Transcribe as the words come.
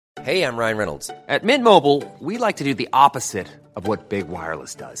Hey, I'm Ryan Reynolds. At Mint Mobile, we like to do the opposite of what Big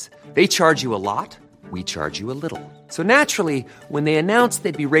Wireless does. They charge you a lot, we charge you a little. So naturally, when they announced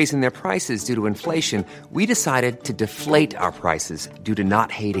they'd be raising their prices due to inflation, we decided to deflate our prices due to not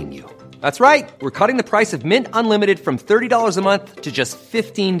hating you. That's right. We're cutting the price of Mint Unlimited from $30 a month to just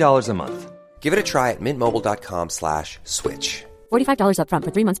 $15 a month. Give it a try at mintmobile.com/switch. $45 up front for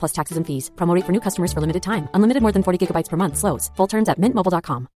 3 months plus taxes and fees. Promo rate for new customers for limited time. Unlimited more than 40 gigabytes per month. Slows full terms at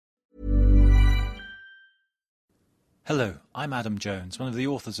mintmobile.com. Hello, I'm Adam Jones, one of the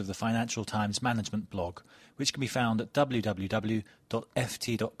authors of the Financial Times Management blog, which can be found at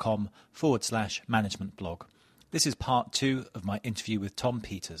www.ft.com/management blog. This is part 2 of my interview with Tom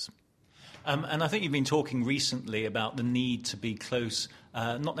Peters. And I think you've been talking recently about the need to be close,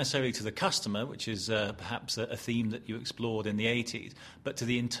 not necessarily to the customer, which is perhaps a theme that you explored in the 80s, but to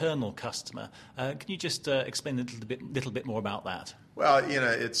the internal customer. Can you just explain a little bit more about that? Well,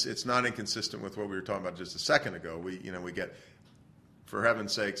 it's not inconsistent with what we were talking about just a second ago. We get, for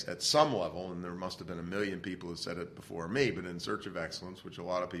heaven's sakes, at some level, and there must have been a million people who said it before me, but in Search of Excellence, which a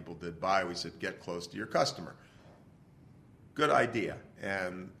lot of people did buy, we said, get close to your customer. Good idea.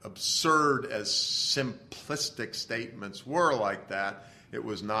 And absurd as simplistic statements were like that, it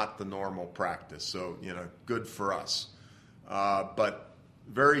was not the normal practice. So, good for us. But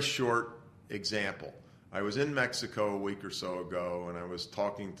very short example. I was in Mexico a week or so ago, and I was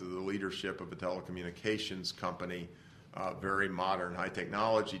talking to the leadership of a telecommunications company, very modern,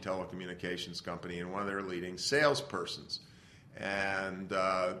 high-technology telecommunications company, and one of their leading salespersons. And,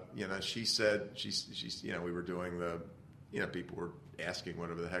 she said, we were doing people were asking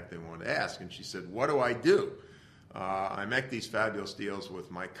whatever the heck they wanted to ask. And she said, what do? I make these fabulous deals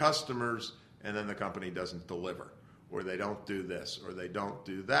with my customers, and then the company doesn't deliver, or they don't do this, or they don't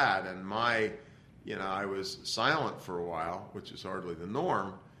do that. And I was silent for a while, which is hardly the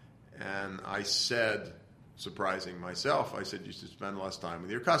norm. And I said, surprising myself, I said, you should spend less time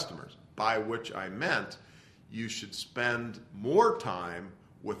with your customers, by which I meant you should spend more time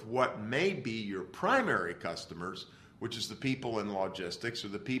with what may be your primary customers, which is the people in logistics or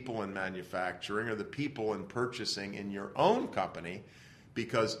the people in manufacturing or the people in purchasing in your own company,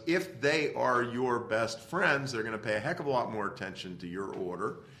 because if they are your best friends, they're going to pay a heck of a lot more attention to your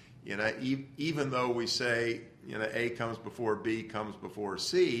order. Even though we say, A comes before B comes before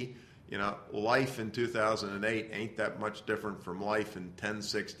C, life in 2008 ain't that much different from life in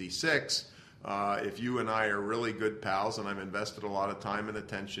 1066. If you and I are really good pals and I've invested a lot of time and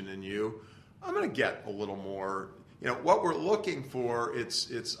attention in you, I'm going to get a little more. What we're looking for,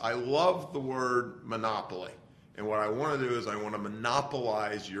 I love the word monopoly. And what I want to do is I want to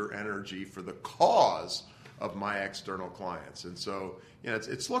monopolize your energy for the cause of my external clients. And so,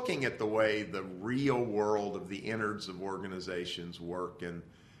 it's looking at the way the real world of the innards of organizations work, and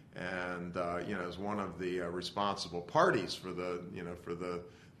as one of the responsible parties for the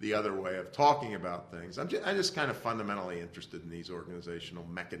other way of talking about things. I'm just kind of fundamentally interested in these organizational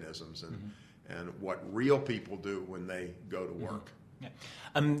mechanisms and what real people do when they go to work. Yeah.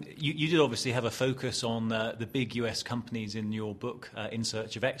 You did obviously have a focus on the big US companies in your book, In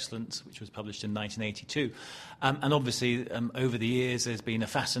Search of Excellence, which was published in 1982. And obviously, over the years, there's been a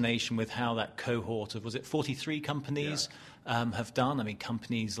fascination with how that cohort of, 43 companies have done? I mean,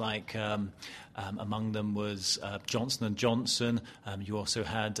 companies like, among them was Johnson & Johnson. You also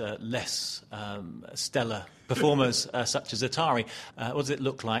had less stellar performers such as Atari. What does it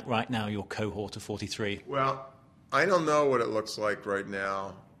look like right now, your cohort of 43? Well, I don't know what it looks like right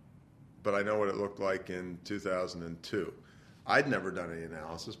now, but I know what it looked like in 2002. I'd never done any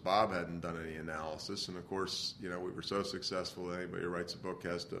analysis. Bob hadn't done any analysis. And, of course, we were so successful that anybody who writes a book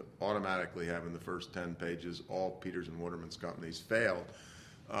has to automatically have in the first 10 pages all Peters and Waterman's companies failed.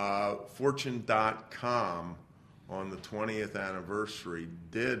 Fortune.com, on the 20th anniversary,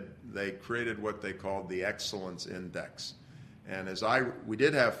 they created what they called the Excellence Index. And we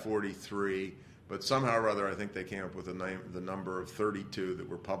did have 43, but somehow or other, I think they came up with the number of 32 that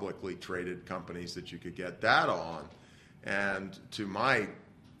were publicly traded companies that you could get data on. And to my,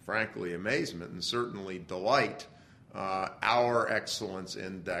 frankly, amazement and certainly delight, our Excellence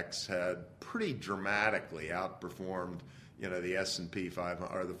Index had pretty dramatically outperformed, the S&P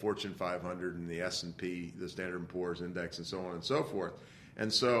 500 or the Fortune 500 and the S&P, the Standard & Poor's Index, and so on and so forth.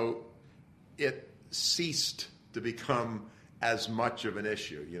 And so it ceased to become as much of an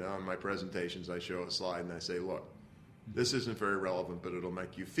issue. In my presentations, I show a slide and I say, look, this isn't very relevant, but it'll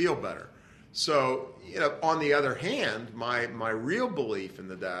make you feel better. So, on the other hand, my real belief in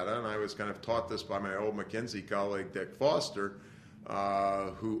the data, and I was kind of taught this by my old McKinsey colleague, Dick Foster,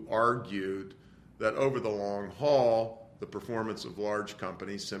 who argued that over the long haul, the performance of large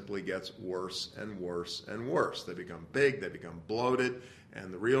companies simply gets worse and worse and worse. They become big, they become bloated,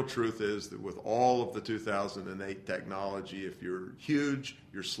 and the real truth is that with all of the 2008 technology, if you're huge,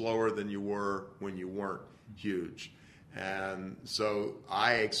 you're slower than you were when you weren't huge. And so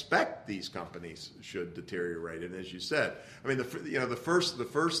I expect these companies should deteriorate. And as you said, I mean, the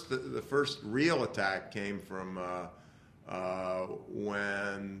first real attack came from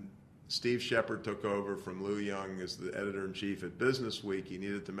when Steve Shepard took over from Lou Young as the editor-in-chief at Business Week. He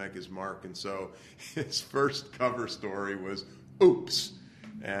needed to make his mark, and so his first cover story was, "Oops."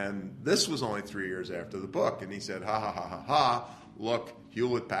 And this was only 3 years after the book, and he said, "Ha, ha, ha, ha, ha, look,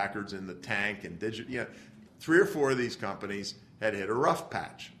 Hewlett-Packard's in the tank," and three or four of these companies had hit a rough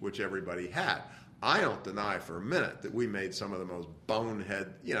patch, which everybody had. I don't deny for a minute that we made some of the most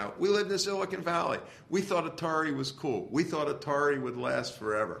bonehead, we lived in Silicon Valley. We thought Atari was cool. We thought Atari would last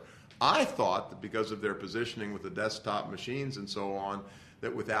forever. I thought that because of their positioning with the desktop machines and so on,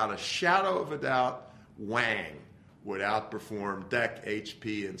 that without a shadow of a doubt, Wang would outperform DEC,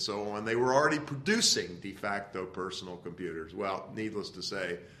 HP, and so on. They were already producing de facto personal computers. Well, needless to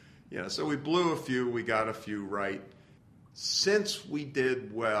say, so we blew a few, we got a few right. Since we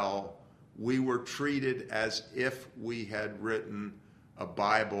did well, we were treated as if we had written a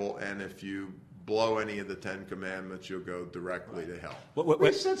Bible, and if you blow any of the 10 Commandments, you'll go directly to hell.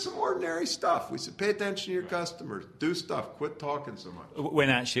 We said some ordinary stuff. We said, pay attention to your customers, do stuff, quit talking so much. When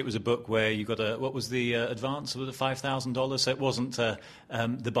actually it was a book where you got what was the advance? Was it $5,000? So it wasn't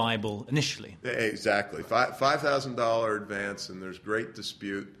the Bible initially. Exactly. $5,000 advance, and there's great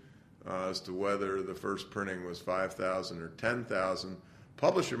dispute as to whether the first printing was 5,000 or 10,000.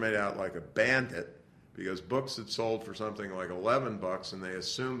 Publisher made out like a bandit because books had sold for something like $11, and they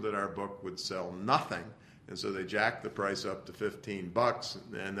assumed that our book would sell nothing, and so they jacked the price up to $15,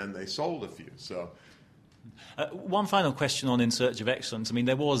 and then they sold a few. So, one final question on In Search of Excellence. I mean,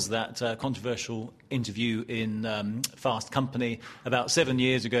 there was that controversial interview in Fast Company about 7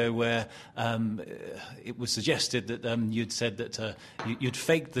 years ago where it was suggested that you'd said that you'd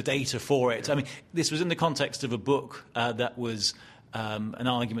faked the data for it. I mean, this was in the context of a book that was an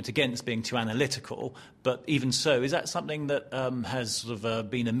argument against being too analytical, but even so, is that something that has sort of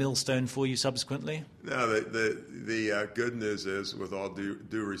been a millstone for you subsequently? No, the good news is, with all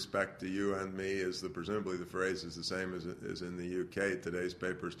due respect to you and me, is that presumably the phrase is the same as in the UK, today's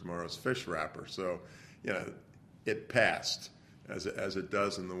paper is tomorrow's fish wrapper. So, it passed, as it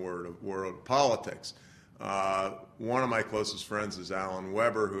does in the world of politics. One of my closest friends is Alan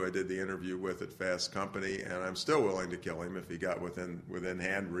Weber, who I did the interview with at Fast Company, and I'm still willing to kill him if he got within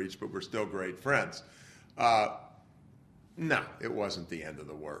hand reach, but we're still great friends. No, it wasn't the end of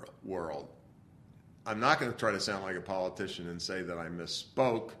the world. I'm not going to try to sound like a politician and say that I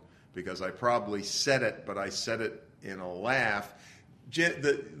misspoke, because I probably said it, but I said it in a laugh.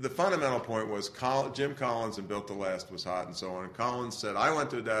 The fundamental point was Jim Collins and Built to Last was hot and so on. And Collins said, I went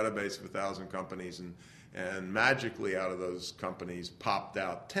to a database of 1,000 companies and magically out of those companies popped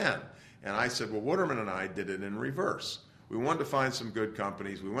out 10. And I said, well, Waterman and I did it in reverse. We wanted to find some good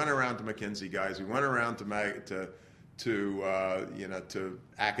companies. We went around to McKinsey guys. We went around to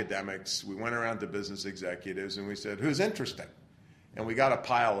academics. We went around to business executives, and we said, who's interesting? And we got a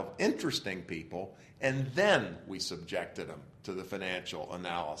pile of interesting people, and then we subjected them to the financial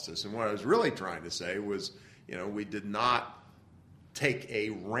analysis. And what I was really trying to say was, we did not take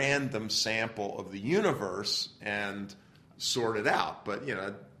a random sample of the universe and sort it out. But,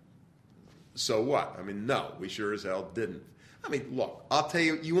 so what? I mean, no, we sure as hell didn't. I mean, look, I'll tell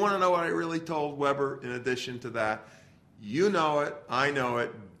you, you want to know what I really told Weber in addition to that? You know it, I know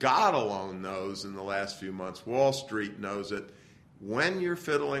it, God alone knows in the last few months, Wall Street knows it. When you're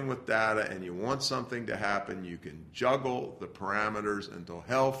fiddling with data and you want something to happen, you can juggle the parameters until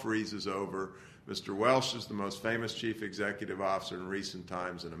hell freezes over. Mr. Welch is the most famous chief executive officer in recent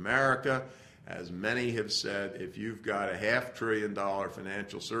times in America. As many have said, if you've got a $500 billion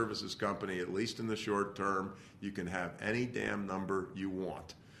financial services company, at least in the short term, you can have any damn number you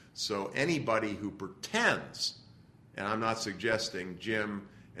want. So anybody who pretends, and I'm not suggesting Jim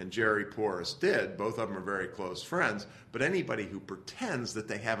and Jerry Porras did, both of them are very close friends, but anybody who pretends that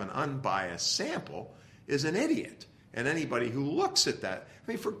they have an unbiased sample is an idiot. And anybody who looks at that,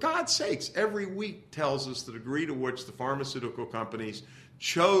 I mean, for God's sakes, every week tells us the degree to which the pharmaceutical companies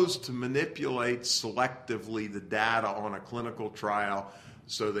chose to manipulate selectively the data on a clinical trial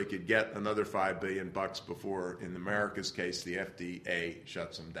so they could get another $5 billion before, in America's case, the FDA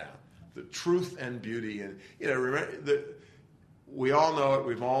shuts them down. The truth and beauty, and remember, we all know it.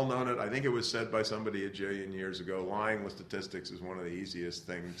 We've all known it. I think it was said by somebody a jillion years ago, lying with statistics is one of the easiest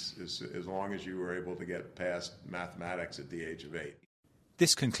things, as long as you were able to get past mathematics at the age of 8.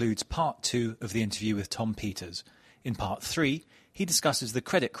 This concludes part 2 of the interview with Tom Peters. In part 3, he discusses the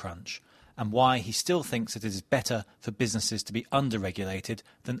credit crunch and why he still thinks that it is better for businesses to be under-regulated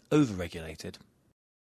than over-regulated.